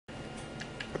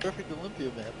Perfect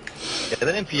Olympia map. Yeah,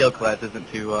 that MPL class isn't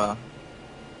too,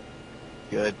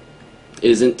 good.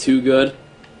 Isn't too good?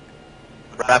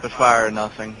 Rapid fire or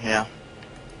nothing, yeah.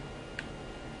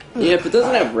 Yeah, if it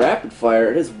doesn't have rapid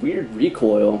fire, it has weird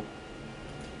recoil.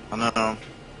 I don't know.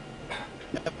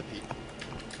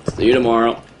 See you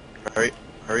tomorrow.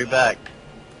 Hurry back.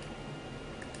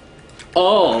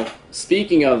 Oh,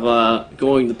 speaking of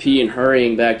going to pee and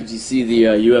hurrying back, did you see the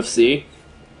UFC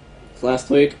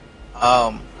last week?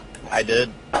 I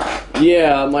did.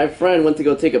 Yeah, my friend went to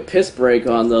go take a piss break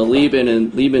on the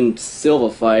Lieben Silva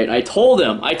fight. I told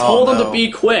him no. to be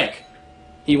quick.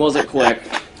 He wasn't quick.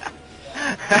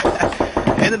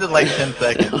 Ended in like 10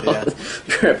 seconds, yeah.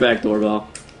 Right back, doorbell.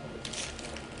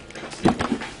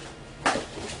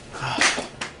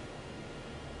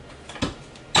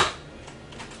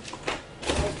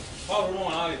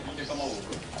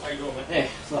 Hey,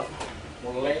 what's up?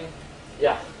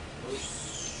 Yeah.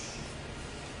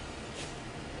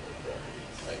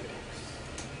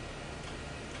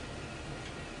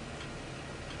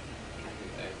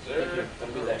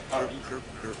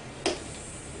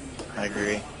 I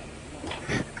agree.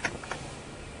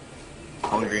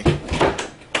 Hungry.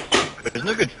 There's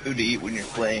no good food to eat when you're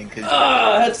playing, cause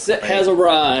Headset has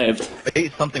arrived. I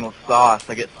ate something with sauce.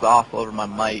 I get sauce all over my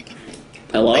mic.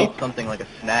 Hello? I ate something like a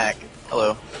snack.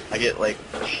 Hello. I get like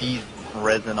cheese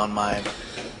resin on my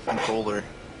controller.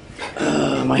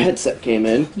 My headset came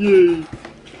in. Yay.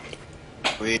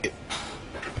 Sweet.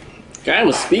 Guy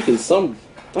was speaking some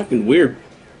fucking weird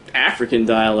African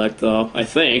dialect, though, I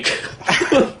think.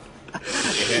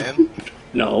 Again?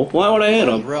 No. Why would I hit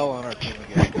him? Rel on our team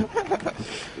again.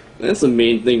 That's a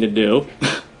mean thing to do.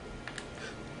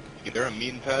 You're a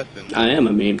mean person. I am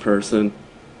a mean person.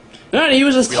 No, he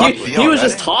was just he was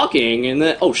just talking, and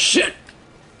then oh shit,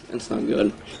 that's not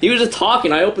good. He was just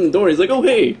talking. I opened the door. He's like, oh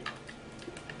hey,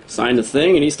 signed the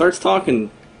thing, and he starts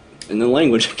talking in the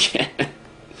language again.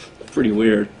 Pretty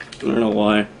weird. I don't know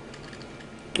why.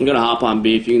 I'm gonna hop on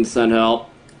beef. You can send help.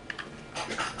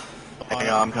 Hang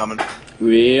on, I'm coming.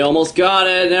 We almost got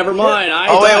it. Never mind.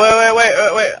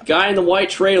 Wait. Guy in the white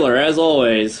trailer, as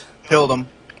always. Killed him.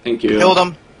 Thank you. Killed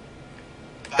him.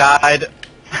 Died.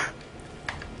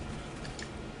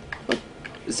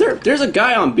 There's a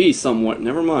guy on B somewhat.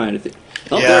 Never mind.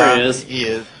 Oh, yeah, there he is. He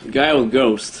is. The guy with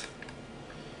Ghost.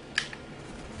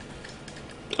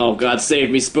 Oh, God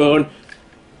save me, Spoon.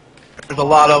 There's a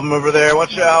lot of them over there.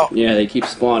 Watch out. Yeah, they keep Way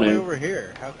spawning. over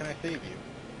here. How can I save you?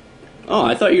 Oh,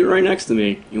 I thought you were right next to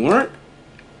me. You weren't?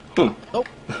 Huh. Nope.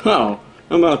 Oh,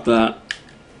 how about that?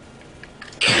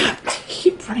 God, I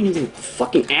keep running into the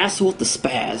fucking asshole with the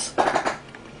spaz.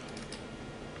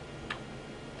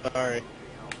 Sorry.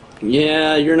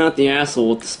 Yeah, you're not the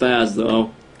asshole with the spaz,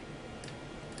 though.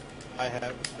 I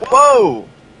have. Whoa!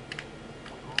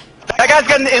 That guy's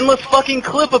got an endless fucking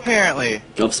clip, apparently.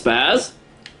 Of spaz?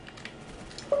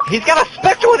 He's got a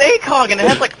Spectre with ACOG, and it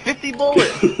has like 50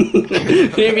 bullets.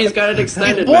 Maybe he's got an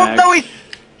extended No, mag.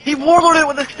 he warlorded it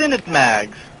with extended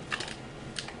mags.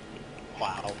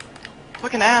 Wow.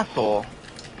 Fucking asshole.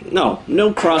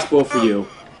 No crossbow for you.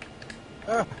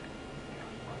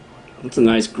 That's a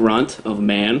nice grunt of a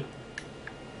man.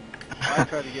 I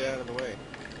tried to get out of the way.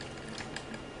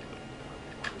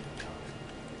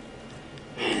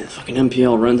 Man, the fucking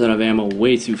MPL runs out of ammo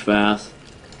way too fast.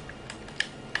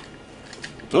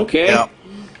 Okay. Yep.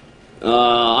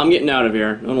 I'm getting out of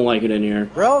here. I don't like it in here.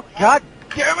 Bro, god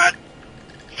damn it!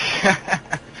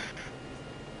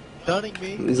 Stunning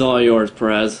me, It's all yours,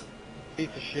 Prez.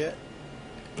 piece of shit.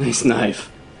 Nice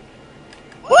knife.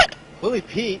 What? Willie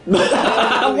Pete.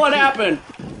 What happened?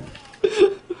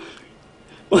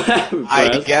 What happened, I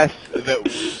Prez? guess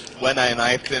that when I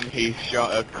knifed him, he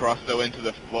shot a crossbow into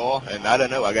the floor, and I don't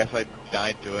know, I guess I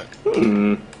died to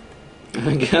it.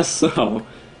 I guess so.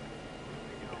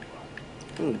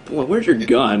 Oh boy, where's your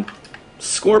gun?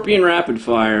 Scorpion rapid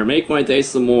fire. Make my day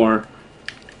some more.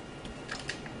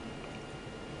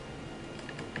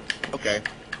 Okay.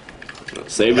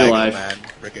 Save your life. Man,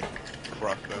 frickin'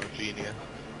 crossbow genius.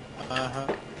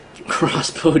 Uh-huh.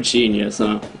 Crossbow genius,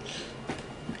 huh?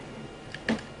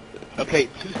 Okay,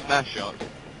 2 smash shots.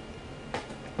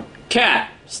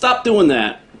 Cat, stop doing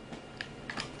that.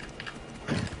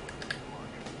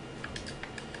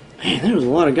 Man, there was a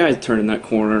lot of guys turning that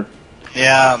corner.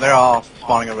 Yeah, they're all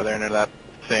spawning over there near that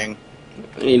thing.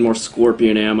 I need more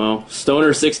scorpion ammo.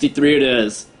 Stoner 63 it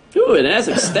is. Ooh, it has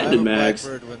extended I'm a mags.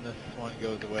 blackbird when this one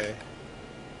goes away.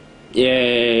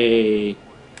 Yay.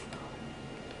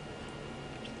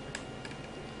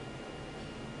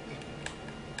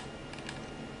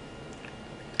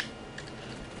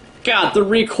 God, the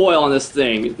recoil on this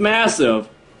thing is massive.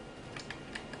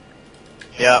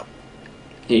 Yep.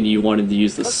 And you wanted to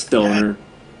use the stoner.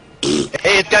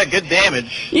 Hey, it's got good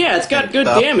damage. Yeah, it's got good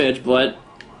stuff. damage, but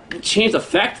change the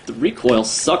fact that the recoil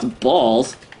sucks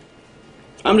balls.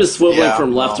 I'm just swiveling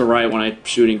from left to right when I'm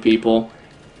shooting people.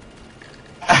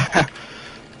 What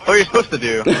are you supposed to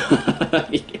do?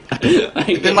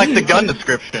 It's in like the gun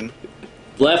description.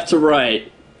 Left to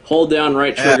right. Hold down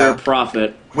right trigger,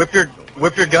 profit. Whip your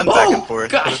gun back and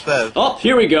forth. Gosh. That's what it says. Oh,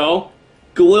 here we go.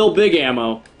 Galil big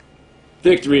ammo.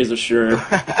 Victory is assured.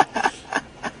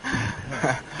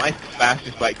 My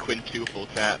fastest like quintuple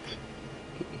tapped.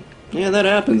 Yeah, that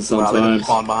happens Wow, they sometimes. just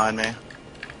spawned behind me.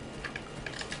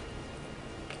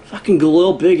 Fucking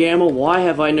Galil big ammo, why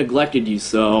have I neglected you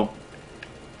so?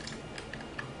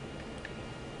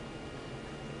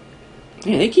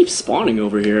 Yeah, they keep spawning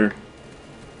over here.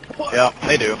 Yeah,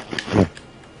 they do.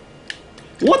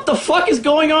 What the fuck is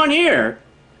going on here?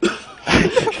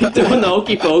 Doing the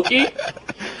hokey pokey?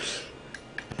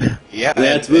 Yeah,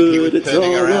 That's and he what was it's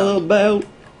turning all around. about.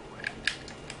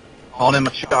 On him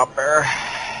a chopper.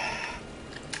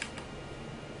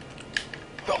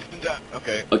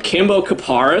 Okay. Akimbo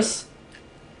Kaparis?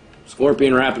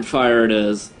 Scorpion rapid fire it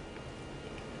is.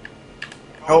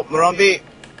 Oh, they're on B.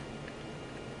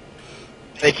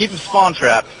 Hey, keep them spawn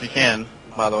trapped if you can,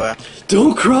 by the way.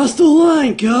 Don't cross the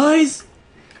line, guys!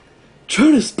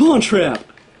 Trying to spawn trap!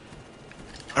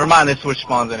 Never mind, they switch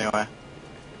spawns anyway.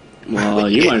 Well,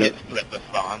 you might have... Split the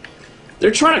spawn. They're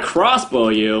trying to crossbow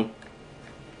you.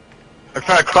 They're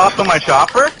trying to cross on my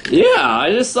chopper? Yeah,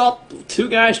 I just saw two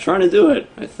guys trying to do it,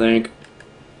 I think.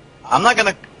 I'm not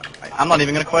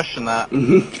even gonna question that.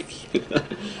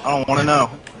 I don't want to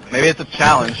know. Maybe it's a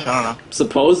challenge, I don't know.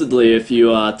 Supposedly, if you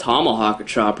tomahawk a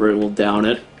chopper, it will down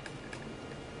it.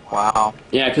 Wow.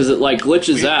 Yeah, because it like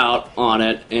glitches out on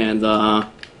it, and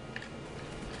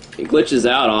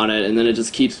then it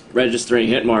just keeps registering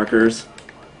hit markers.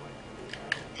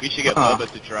 We should get Bubba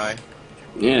to try.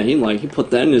 Yeah, he put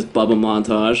that in his Bubba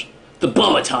montage. The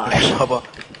Bubba-tage!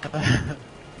 Bubba.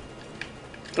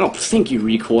 Oh, thank you,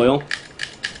 recoil.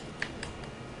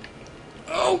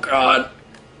 Oh god.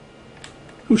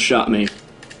 Who shot me?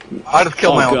 I just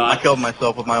killed God. I killed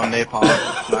myself with my own napalm.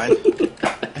 Nice.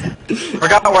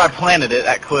 Forgot where I planted it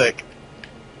that quick.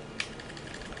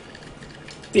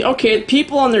 Okay,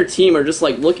 people on their team are just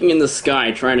like looking in the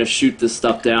sky trying to shoot this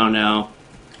stuff down now.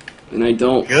 And I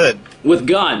don't... Good. With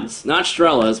guns, not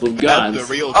Strellas, with guns. That's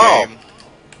the real game.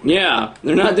 Yeah,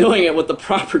 they're not doing it with the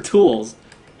proper tools.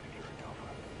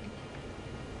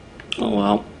 Oh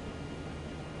well.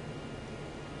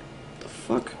 The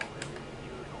fuck?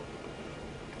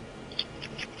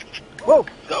 Whoa!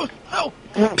 No! No!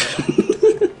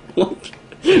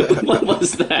 What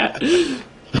was that?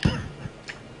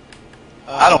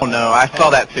 I don't know. I saw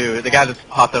that too. The guy just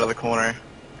popped out of the corner.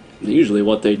 Usually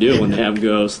what they do when they have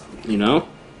ghosts, you know?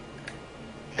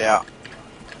 Yeah.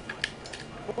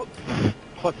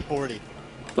 Plus 40.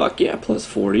 Fuck yeah, plus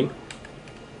 40.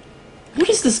 What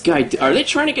is this guy do? Are they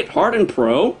trying to get Hardened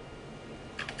Pro?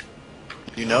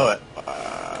 You know it.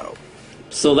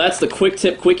 So that's the quick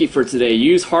tip quickie for today.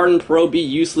 Use Hardened Pro, be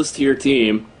useless to your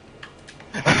team.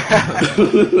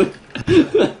 Sounds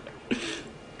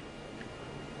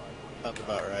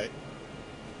about right.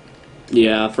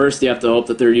 Yeah, first you have to hope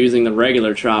that they're using the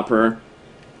regular chopper.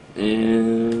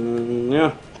 And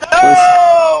yeah.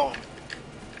 No!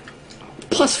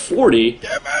 Plus 40?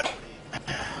 Damn it.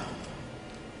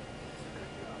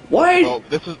 Why? Well,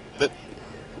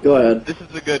 Go ahead. this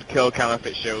is a good kill count if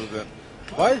it shows it.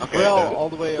 Why is Okay, Braille so- all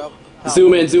the way up?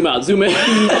 Zoom in, zoom out, zoom in. What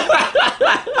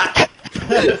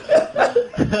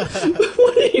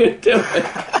are you doing?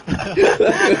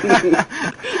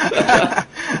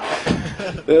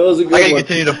 It was a I good gotta one.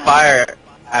 continue to fire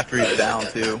after he's down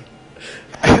too.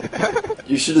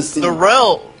 You should have seen. The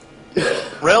Rel,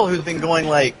 who's been going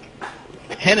like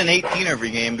 10 and 18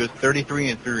 every game, goes 33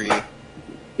 and 3.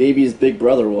 Baby's big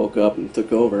brother woke up and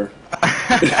took over.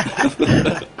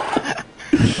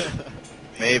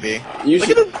 Maybe. You Look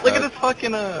should- at this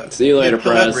fucking See you later,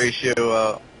 kill-to-lead Prez.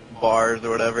 ratio bars or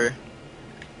whatever.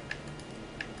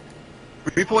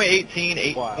 3.18,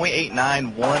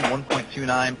 8.89, 1,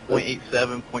 1.29,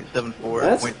 0.87, 0.74,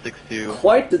 That's 0.62.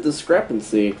 Quite the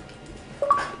discrepancy.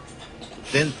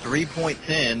 Then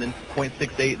 3.10, then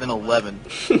 0.68, then 11.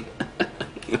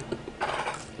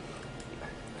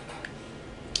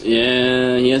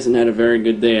 Yeah, he hasn't had a very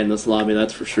good day in this lobby,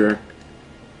 that's for sure.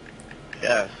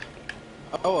 Yes.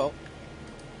 Oh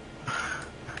well.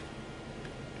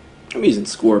 I'm using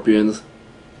Scorpions.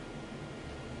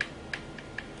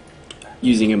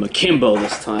 Using him akimbo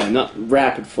this time, not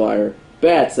rapid fire.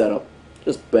 Bad setup.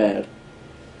 Just bad.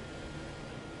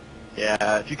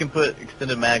 Yeah, if you can put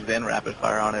extended mags and rapid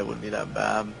fire on it, it wouldn't be that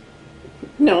bad.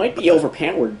 No, it'd be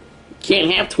overpowered.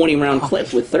 Can't have 20-round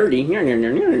clips with 30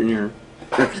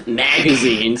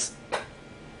 magazines.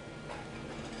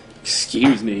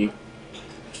 Excuse me.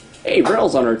 Hey,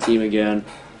 Brell's on our team again.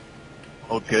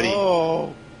 Oh, goody.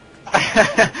 Oh.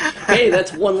 Hey,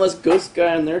 that's one less ghost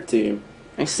guy on their team.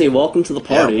 I say welcome to the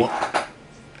party. Yeah,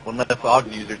 one less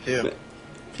AUG user, too.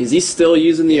 Is he still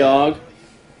using the AUG?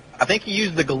 I think he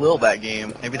used the Galil that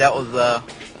game. Maybe that was,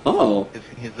 Oh.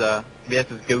 maybe that's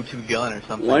his go-to gun or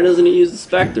something. Why doesn't he use the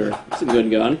Spectre? It's a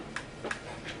good gun.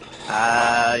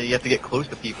 You have to get close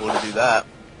to people to do that.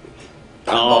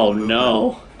 Oh,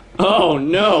 no. Oh,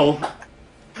 no.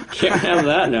 Can't have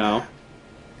that now.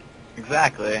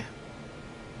 Exactly.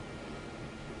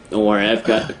 Don't worry, I've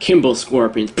got Akimbo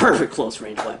Scorpions. Perfect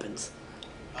close-range weapons.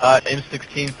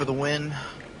 M16 for the win.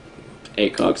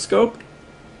 ACOG scope?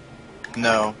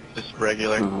 No, just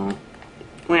regular. Oh.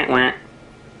 Wah, wah.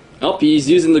 Oh, he's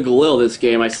using the Galil this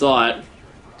game. I saw it.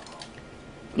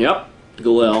 Yep,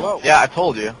 Galil. Whoa. Yeah, I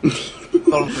told you.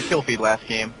 Told him for kill feed last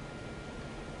game.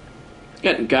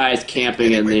 Got guys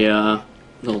camping in the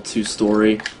little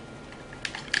two-story.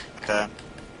 Okay.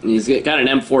 He's got an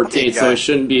M14, Okay, so it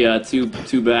shouldn't be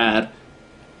too bad.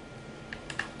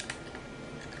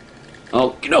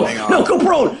 Oh no! Hang on. No! Go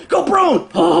prone! Go prone!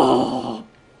 Oh,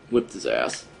 whipped his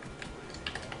ass.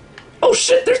 Oh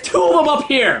shit! There's two of them up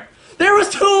here. There was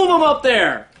two of them up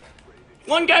there.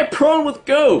 One guy prone with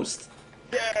Ghost.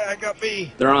 Yeah, I got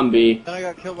B. They're on B. Then I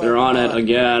got killed by They're on it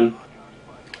again.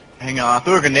 Hang on, I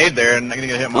threw a grenade there and I'm gonna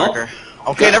get a hit marker.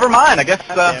 Oh. Okay, never mind. I guess.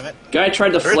 God damn it. Guy tried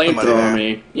to There's somebody flamethrower there.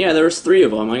 me. Yeah, there was three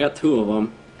of them. I got two of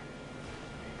them.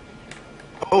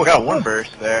 Oh, I got one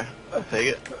burst there. I'll take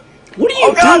it. What are you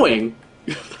Oh, God! doing?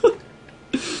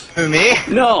 Who, me?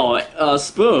 No,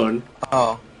 Spoon.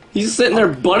 Oh. He's sitting there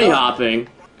bunny hopping.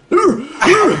 No,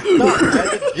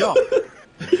 I just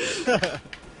jumped.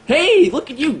 Hey, look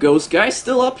at you, Ghost Guy,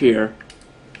 still up here.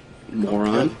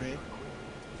 Moron. Judge me.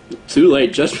 Too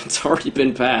late, judgment's already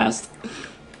been passed.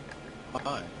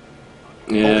 Fine.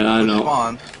 Yeah, I Which know.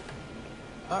 spawns?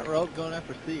 Not Rel going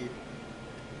after Steve.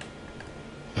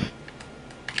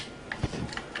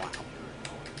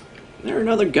 Is there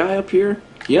another guy up here?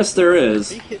 Yes, there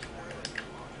is. He hit.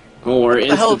 Oh, or What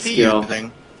the hell instant is he skill.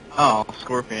 using? Oh,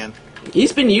 Scorpion.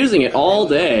 He's been using it all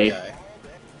day. Guy.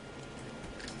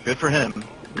 Good for him.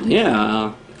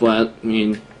 Yeah, but, I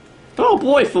mean... Oh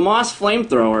boy, FAMAS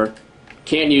Flamethrower.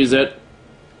 Can't use it.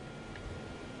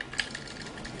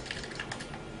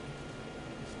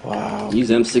 Wow. Use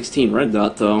M16 Red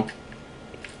Dot, though.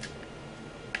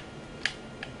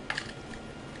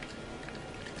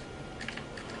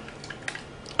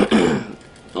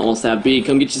 Almost at B.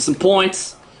 Come get you some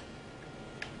points.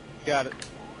 Got it.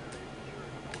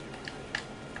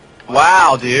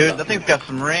 Wow, dude. That thing's got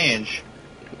some range.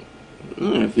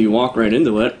 If you walk right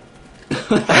into it.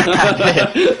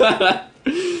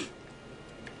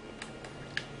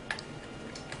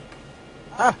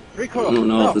 Ah, recoil. I don't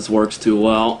know if this works too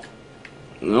well.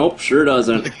 Nope, sure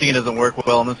doesn't. 16 doesn't work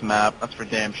well on this map. That's for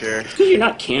damn sure. It's because you're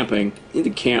not camping. You need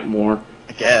to camp more.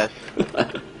 I guess.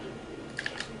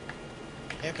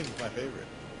 Camping's my favorite.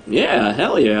 Yeah,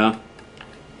 hell yeah.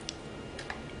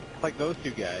 Like those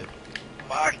two guys.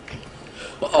 Fuck.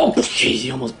 Oh, jeez,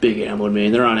 he almost big ammoed me.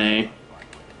 They're on A.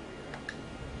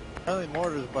 Friendly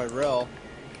mortars by Rel.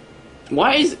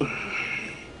 Why is...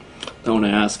 Don't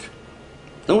ask.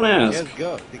 Don't He ask. has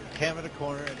ghost. He can camp in a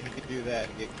corner and he can do that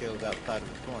and get kills outside of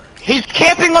the corner. He's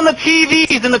camping on the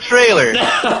TVs in the trailer.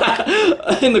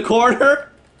 In the corner?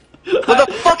 With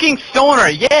a fucking stoner,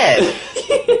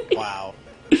 yes. Wow.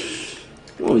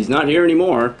 Well, he's not here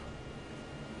anymore.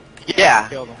 Yeah.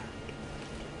 Killed him.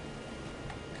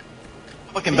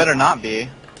 Fucking better not be.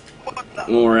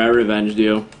 Or I revenged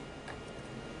you.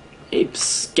 Hey,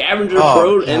 Scavenger Oh,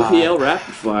 Pro God. NPL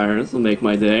Rapid Fire. This will make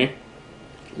my day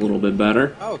a little bit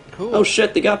better. Oh, cool. Oh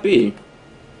shit, they got B.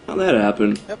 How'd that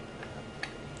happen?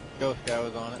 Ghost guy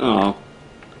was on it. Oh.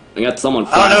 I got someone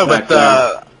I don't know, flashed back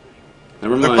but there.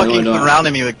 Never they're mind, fucking no, I don't.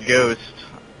 surrounding me with ghosts.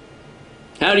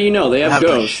 How do you know? They have Have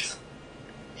ghosts.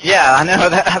 Yeah, I know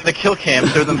that the kill cam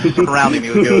shows them surrounding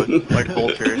me with ghosts like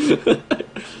vultures.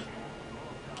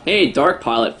 Hey, Dark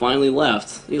Pilot finally left.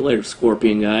 See you later,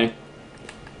 Scorpion guy.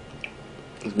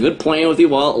 It was good playing with you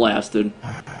while it lasted.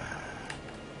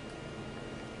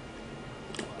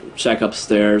 Check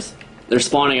upstairs. They're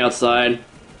spawning outside.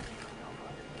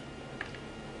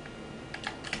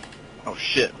 Oh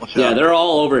shit! What's Yeah, up? they're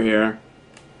all over here.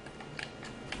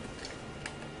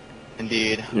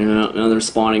 Indeed. Yeah, now they're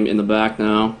spawning in the back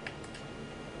now.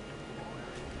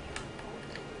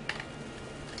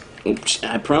 Oops,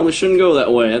 I probably shouldn't go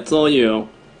that way. That's all you.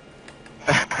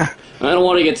 I don't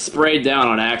want to get sprayed down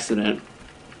on accident.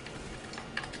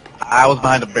 I was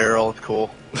behind a barrel. It's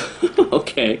cool.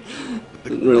 Okay.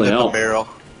 Didn't really It's help. a barrel.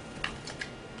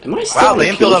 Am I still Wow, in the a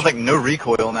infield kill has like no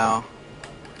recoil now.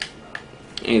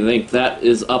 I think that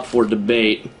is up for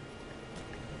debate.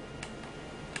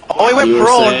 Oh, he went You were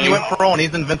prone. saying? He went prone.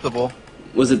 He's invincible.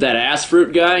 Was it that ass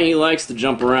fruit guy? He likes to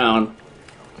jump around.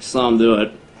 I saw him do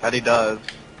it. That he does.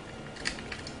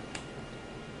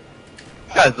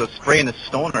 This guy's a spraying the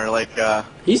stoner, like,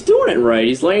 He's doing it right.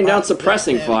 He's laying down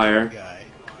suppressing fire. Guy.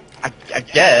 I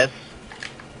guess.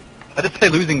 I just say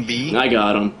losing B. I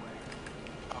got him.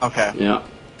 Okay. Yeah.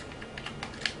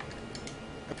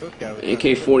 This guy was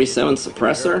AK-47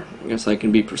 suppressor? I guess I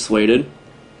can be persuaded.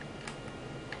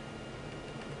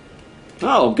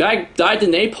 Oh, guy died to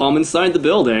napalm inside the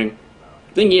building.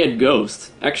 I think he had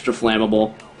ghost. Extra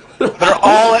flammable. They're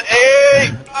all at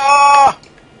A! Ah!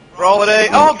 They're all at A.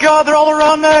 Oh god, they're all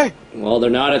around me! Well, they're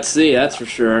not at sea, that's for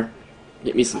sure.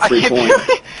 Get me some I free can't points.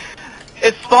 do it.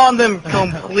 It spawned them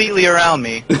completely around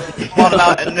me. It spawned them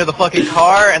out near the fucking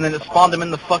car, and then it spawned them in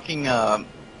the fucking, Yeah,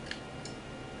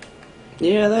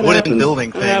 that wooden happens. building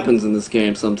That thing. happens in this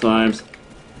game sometimes.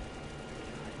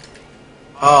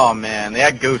 Oh man, they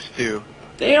had ghosts too.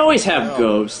 They always have Oh.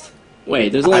 ghost.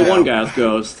 Wait, there's only I know. one guy with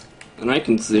ghost. And I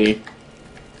can see.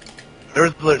 There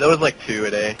was like 2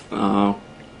 at A. Oh.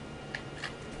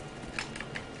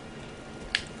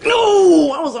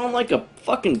 No! I was on like a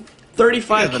fucking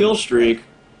 35 kill streak.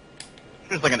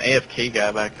 There's like an AFK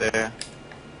guy back there.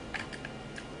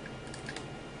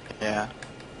 Yeah.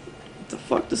 What the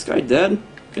fuck? This guy dead?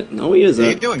 No, he You're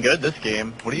isn't. doing good this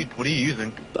game. What are you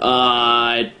using?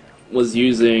 I was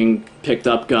using picked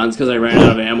up guns because I ran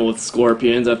out of ammo with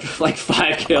scorpions after like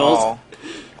 5 kills. Oh.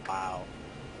 Wow.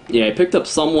 Yeah, I picked up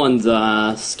someone's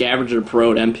Scavenger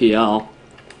Pro at MPL. I'm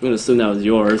gonna assume that was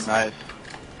yours. Nice.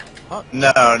 No,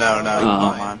 it's not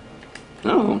mine.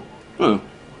 Oh. Oh.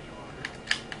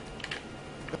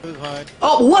 Who's mine?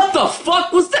 Oh, what the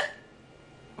fuck was that?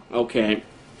 Okay.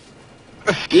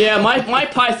 Yeah, my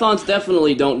pythons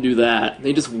definitely don't do that.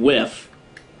 They just whiff.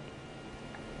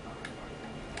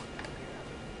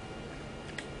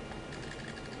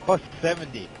 Plus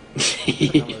 70.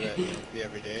 Some of that you see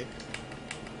every day.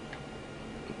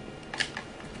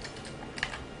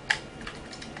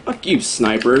 Fuck you,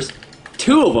 snipers.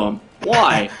 2 of them.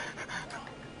 Why?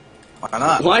 Why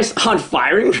not? Why on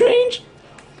firing range?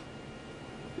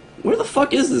 Where the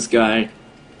fuck is this guy?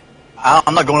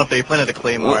 I'm not going up there. You planted a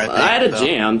claymore, I think. I had it so.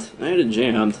 jammed. I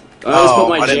just put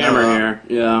my I didn't jammer know here.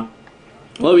 Yeah.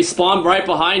 Well, we spawned right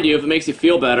behind you if it makes you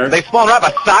feel better. They spawned right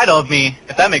beside of me,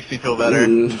 if that makes you feel better.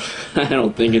 I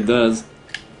don't think it does.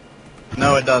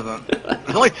 No, it doesn't.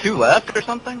 There's only 2 left or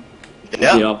something?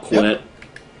 Yeah. Yep, quit.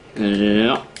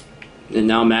 Yeah. And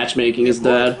now matchmaking is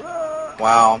dead.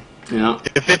 Wow. Yeah.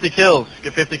 Get 50 kills.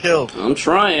 Get 50 kills. I'm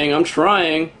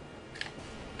trying.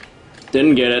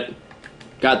 Didn't get it.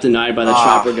 Got denied by the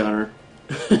chopper gunner.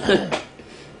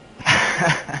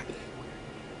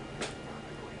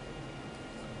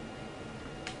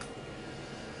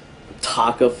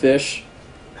 Taco fish.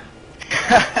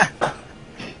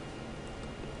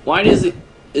 Why does it?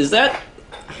 Is that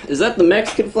the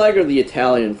Mexican flag or the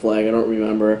Italian flag? I don't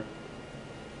remember.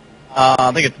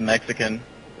 I think it's Mexican.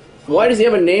 Why does he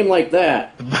have a name like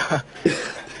that? I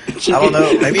don't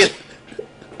know. Maybe it's...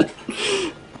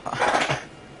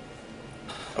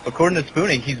 According to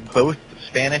Spooning, he's both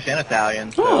Spanish and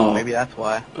Italian, so Oh. maybe that's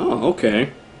why. Oh,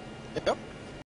 okay. Yep.